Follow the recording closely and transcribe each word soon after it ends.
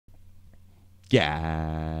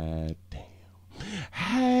God damn.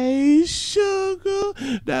 Hey, sugar.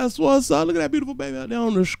 That's what's up. Look at that beautiful baby out there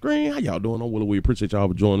on the screen. How y'all doing? I'm Willie Williams. Appreciate y'all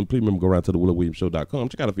for joining. Please remember, go around to the WillieWilliamsShow.com.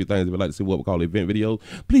 Check out a few things if you'd like to see what we call event videos.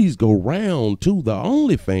 Please go round to the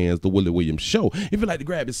OnlyFans, the Willie Williams Show. If you'd like to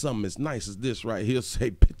grab it something as nice as this right here,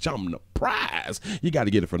 say, bitch, I'm the prize. You got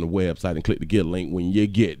to get it from the website and click the get link when you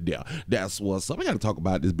get there. That's what's up. I got to talk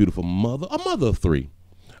about this beautiful mother, a mother of three.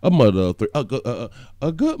 A mother of three,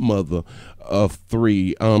 a good mother of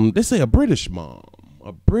three. They say a British mom.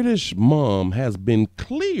 A British mom has been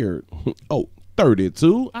cleared. Oh,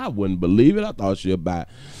 32. I wouldn't believe it. I thought she about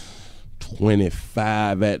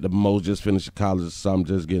 25 at the most, just finished college or something,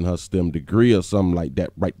 just getting her STEM degree or something like that,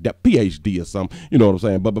 right? That PhD or something. You know what I'm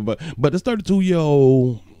saying? But this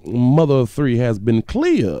 32-year-old mother of three has been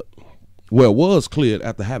cleared. Well, was cleared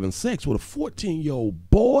after having sex with a 14-year-old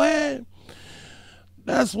boy.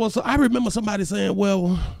 That's what's up. I remember somebody saying,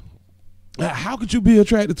 well, how could you be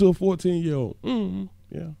attracted to a 14-year-old?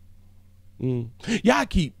 Yeah, I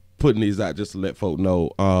keep putting these out just to let folk know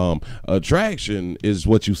attraction is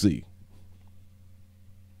what you see.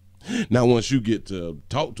 Now, once you get to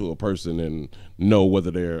talk to a person and know whether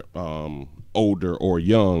they're older or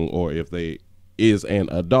young, or if they is an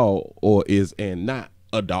adult or is an not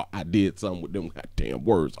adult, I did something with them goddamn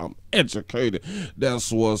words. I'm educated.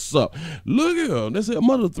 That's what's up. Look here. They say a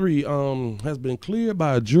mother of three has been cleared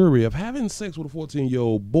by a jury of having sex with a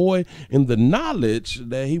 14-year-old boy in the knowledge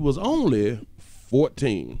that he was only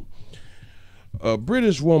 14. A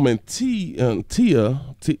British woman,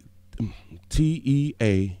 T-E-A-H,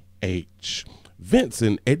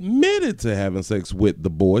 Vincent, admitted to having sex with the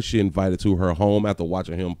boy she invited to her home after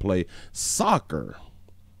watching him play soccer,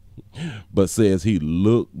 but says he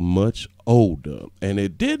looked much older and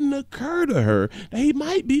it didn't occur to her that he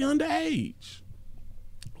might be underage.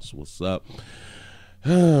 That's what's up.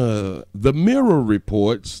 The Mirror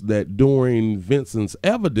reports that during Vincent's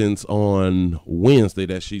evidence on Wednesday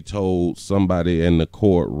that she told somebody in the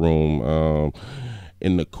courtroom,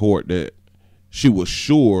 in the court, that she was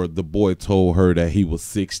sure the boy told her that he was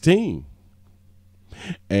 16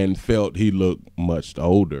 and felt he looked much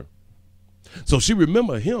older. So she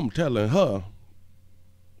remembered him telling her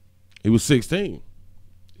he was 16.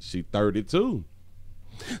 She 32.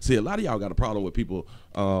 See, a lot of y'all got a problem with people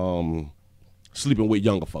sleeping with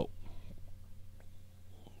younger folk.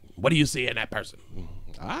 What do you see in that person?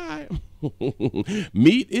 All right.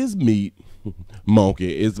 Meat is meat.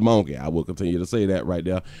 Monkey is monkey. I will continue to say that right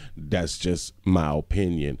there. That's just my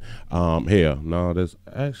opinion. Here, no, that's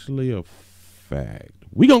actually a fact.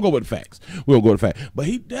 We gonna go with the facts. We're gonna go with the fact. But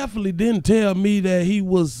he definitely didn't tell me that he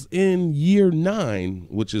was in year 9,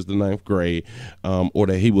 which is the 9th grade, or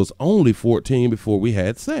that he was only 14 before we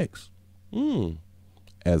had sex.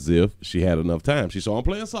 As if she had enough time. She saw him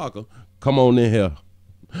playing soccer. Come on in here,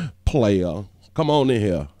 player. Come on in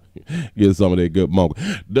here. Get some of that good monkey.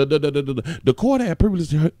 The court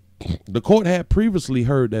had previously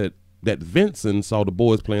heard that Vincent saw the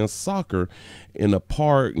boys playing soccer in a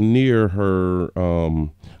park near her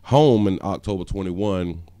home in October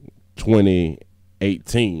 21,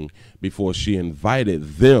 2018, before she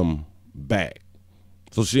invited them back.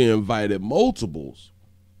 So she invited multiples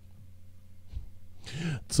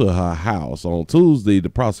to her house. On Tuesday, the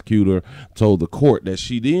prosecutor told the court that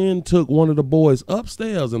she then took one of the boys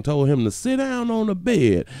upstairs and told him to sit down on the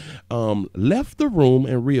bed, left the room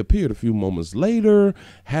and reappeared a few moments later,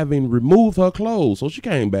 having removed her clothes. So she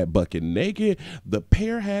came back bucket naked. The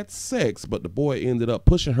pair had sex, but the boy ended up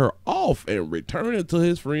pushing her off and returning to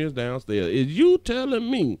his friends downstairs. Is you telling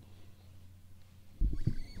me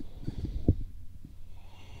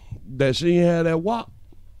that she had that walk?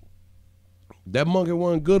 That monkey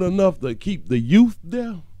wasn't good enough to keep the youth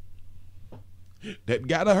there? That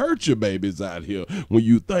gotta hurt your babies out here when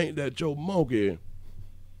you think that your monkey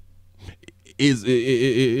is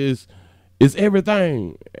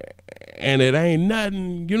everything and it ain't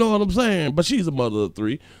nothing. You know what I'm saying? But she's a mother of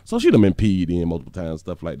three, so she done been peed in multiple times,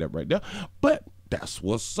 stuff like that right there. But that's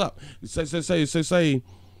what's up. Say.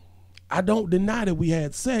 I don't deny that we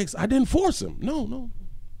had sex. I didn't force him. No.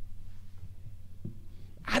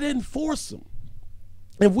 I didn't force him.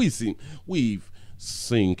 And we've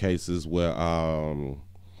seen cases where a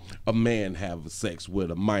man have sex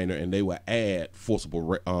with a minor and they will add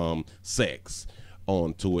forcible sex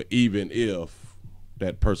onto it, even if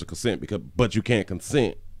that person consent, but you can't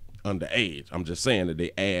consent underage. I'm just saying that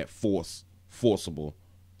they add forcible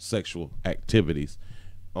sexual activities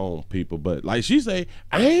on people. But like she say,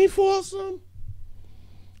 I ain't force him.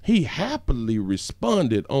 He happily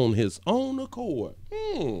responded on his own accord.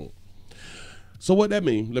 So what that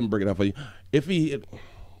mean? Let me break it down for you. If he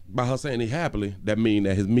by her saying he happily, that mean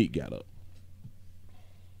that his meat got up.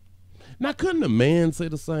 Now, couldn't a man say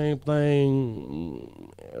the same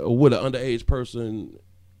thing with an underage person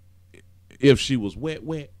if she was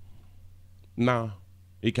wet? Nah,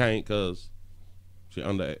 he can't because she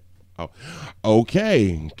underage. Oh,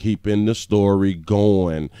 okay, keeping the story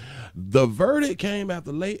going. The verdict came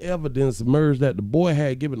after late evidence emerged that the boy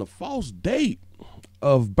had given a false date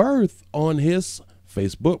of birth on his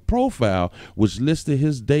Facebook profile, which listed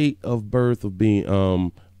his date of birth of being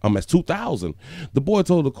as 2000. The boy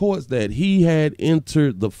told the courts that he had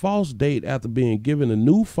entered the false date after being given a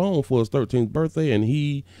new phone for his 13th birthday, and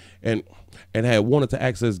he had wanted to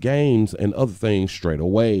access games and other things straight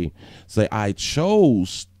away. Say, I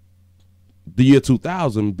chose the year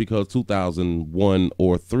 2000 because 2001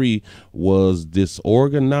 or 3 was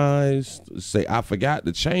disorganized. Say, I forgot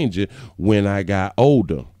to change it when I got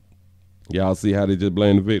older. Y'all see how they just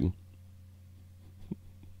blame the victim?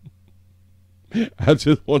 I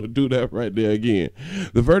just want to do that right there again.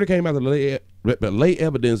 The verdict came after late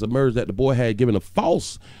evidence emerged that the boy had given a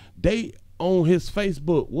false date on his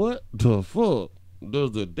Facebook. What the fuck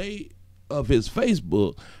does the date of his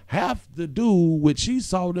Facebook have to do with she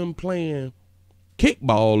saw them playing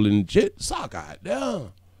kickball and soccer out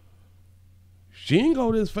there? She didn't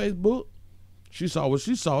go to his Facebook. She saw what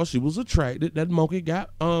she saw. She was attracted. That monkey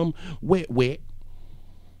got wet.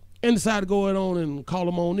 And decided to go on and call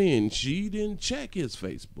him on in. She didn't check his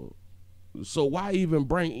Facebook. So why even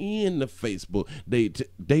bring in the Facebook?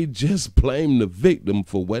 They just blame the victim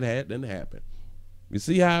for what hadn't happened. You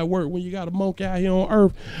see how it worked when you got a monkey out here on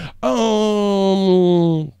earth?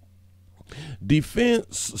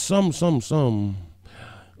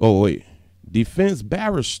 Defense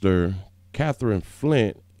barrister Catherine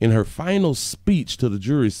Flint, in her final speech to the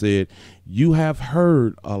jury, said, "You have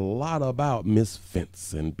heard a lot about Miss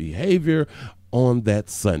Vincent's behavior on that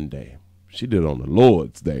Sunday." She did on the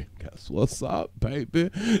Lord's Day. Guess what's up, baby?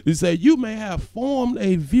 He said, "You may have formed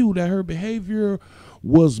a view that her behavior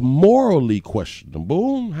was morally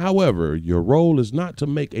questionable. However, your role is not to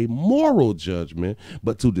make a moral judgment,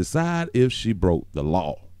 but to decide if she broke the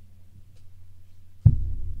law."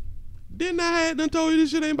 Didn't I have done told you this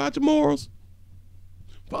shit ain't about your morals?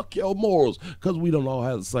 Fuck your morals, because we don't all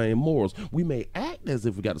have the same morals. We may act as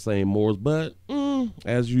if we got the same morals, but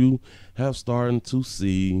as you have started to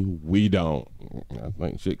see, we don't. I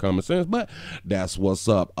think shit common sense, but that's what's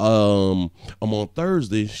up. On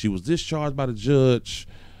Thursday, she was discharged by the judge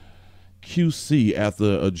QC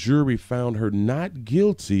after a jury found her not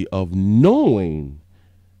guilty of knowingly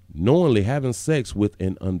having sex with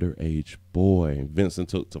an underage boy. Vincent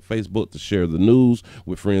took to Facebook to share the news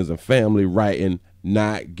with friends and family, writing,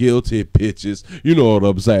 "Not guilty, bitches." You know what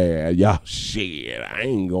I'm saying? Y'all, shit, I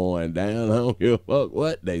ain't going down. I don't give a fuck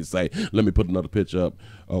what they say. Let me put another picture up.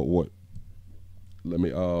 Let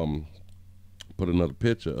me put another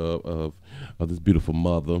picture of this beautiful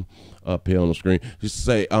mother up here on the screen. Just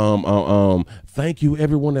say, "Thank you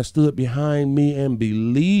everyone that stood behind me and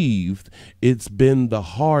believed. It's been the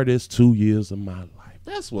hardest 2 years of my life."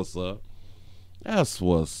 That's what's up. That's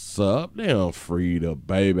what's up. They done freed a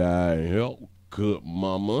baby out of here. Good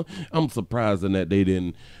mama. I'm surprised in that they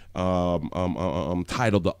didn't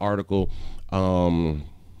title the article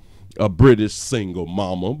 "A British Single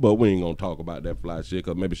Mama," but we ain't gonna talk about that fly shit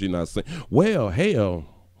because maybe she's not single. Well, hell,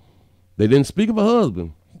 they didn't speak of a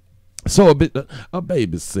husband. So a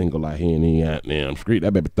baby's single out here in the goddamn street.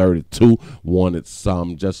 That baby 32, wanted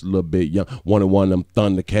some just a little bit young. Wanted one of them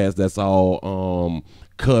Thundercats that's all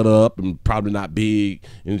cut up and probably not big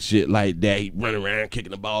and shit like that. He running around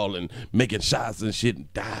kicking the ball and making shots and shit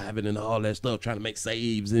and diving and all that stuff, trying to make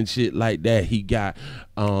saves and shit like that. He got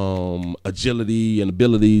agility and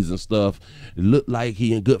abilities and stuff. It looked like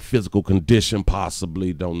he in good physical condition,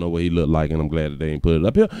 possibly. Don't know what he looked like, and I'm glad that they ain't put it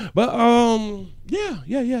up here. But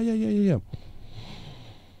yeah.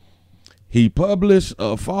 He published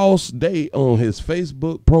a false date on his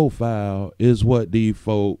Facebook profile, is what these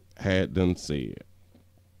folk had done said.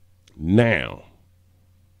 Now,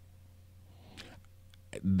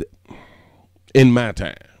 in my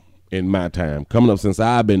time, coming up since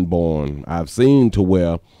I've been born, I've seen to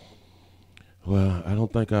where, well, I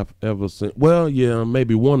don't think I've ever seen, well, yeah,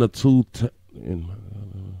 maybe one or two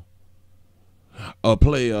a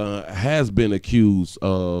player has been accused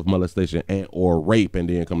of molestation and or rape, and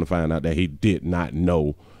then come to find out that he did not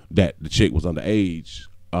know that the chick was underage,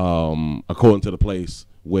 according to the place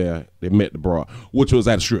where they met the broad, which was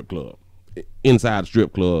at a strip club, inside the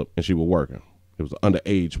strip club, and she was working. It was an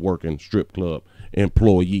underage working strip club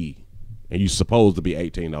employee, and you supposed to be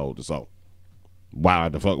 18 or older, so why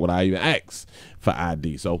the fuck would I even ask for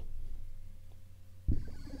ID? So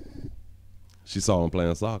She saw him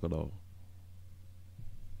playing soccer, though.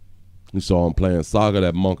 You saw him playing soccer,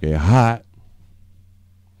 that monkey hot.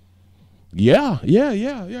 Yeah.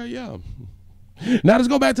 Now let's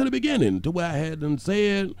go back to the beginning, to where I had them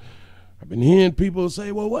said, I've been hearing people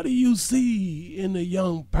say, well, what do you see in a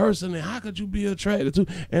young person and how could you be attracted to?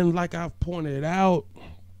 And like I've pointed out,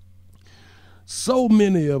 so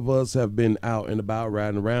many of us have been out and about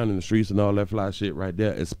riding around in the streets and all that fly shit right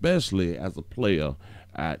there, especially as a player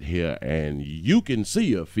out here, and you can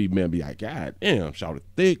see a female be like, God damn, shawty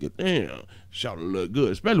thick, damn, shawty look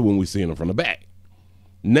good, especially when we see them from the back.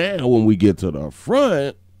 Now when we get to the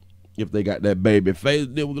front, if they got that baby face,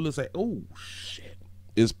 then we're gonna say, oh shit,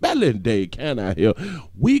 especially they can out here.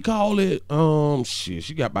 We call it shit,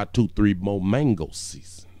 she got about 2-3 more mango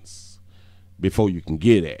seasons before you can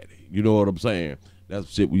get at it. You know what I'm saying? That's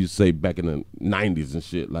shit we used to say back in the 90s and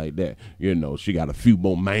shit like that. You know, she got a few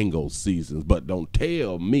more mango seasons, but don't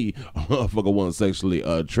tell me a motherfucker wasn't sexually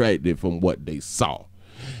attracted from what they saw.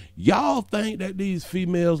 Y'all think that these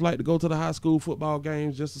females like to go to the high school football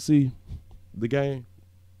games just to see the game?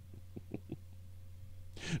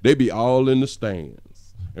 They be all in the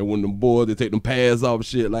stands. And when them boys, they take them pads off and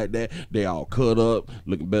shit like that, they all cut up,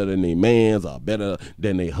 looking better than their mans or better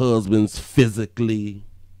than their husbands physically.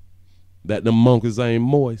 That them monkeys ain't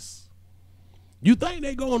moist. You think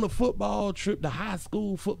they go on a football trip, the high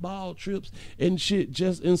school football trips and shit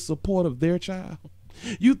just in support of their child?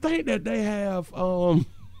 You think that they have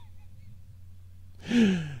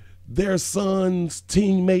their son's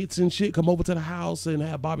teammates and shit come over to the house and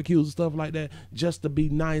have barbecues and stuff like that just to be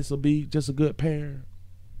nice or be just a good parent?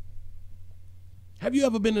 Have you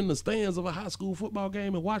ever been in the stands of a high school football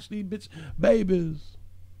game and watched these bitch babies?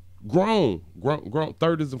 Grown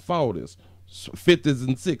 30s and 40s, 50s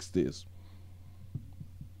and 60s,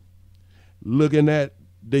 looking at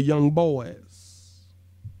the young boys.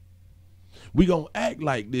 We gonna act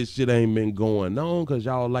like this shit ain't been going on because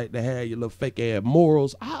y'all like to have your little fake ass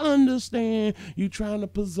morals. I understand you trying to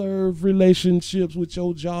preserve relationships with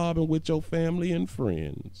your job and with your family and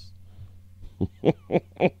friends.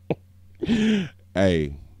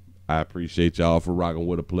 Hey, I appreciate y'all for rocking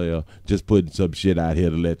with a player. Just putting some shit out here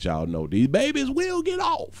to let y'all know these babies will get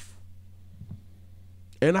off.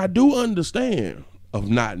 And I do understand of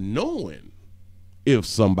not knowing if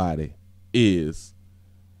somebody is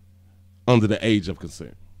under the age of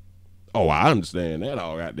consent. Oh, I understand that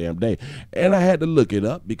all goddamn day. And I had to look it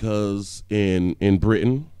up because in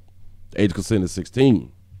Britain, the age of consent is 16.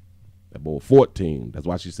 That boy 14. That's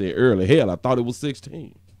why she said earlier, hell, I thought it was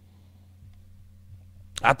 16.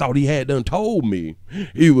 I thought he had done told me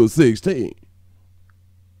he was 16.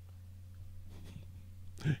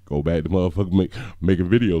 Go back to motherfucker making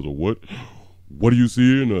videos of what do you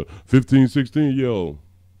see in a 15, 16-year-old?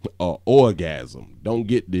 Orgasm. Don't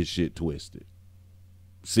get this shit twisted.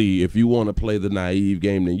 See, if you want to play the naive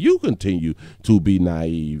game, then you continue to be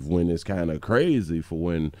naive when it's kind of crazy. For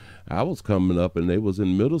when I was coming up and they was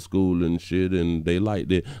in middle school and shit, and they like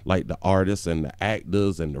the artists and the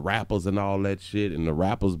actors and the rappers and all that shit, and the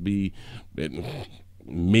rappers be in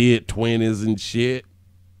mid-20s and shit.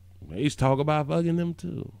 They used to talk about fucking them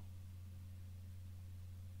too.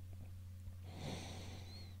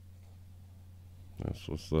 That's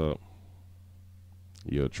what's up.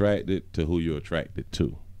 You're attracted to who you're attracted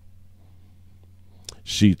to.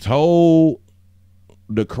 She told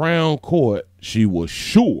the Crown Court she was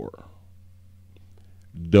sure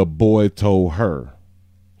the boy told her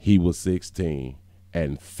he was 16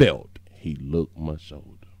 and felt he looked much older.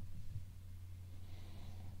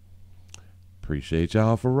 Appreciate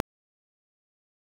y'all for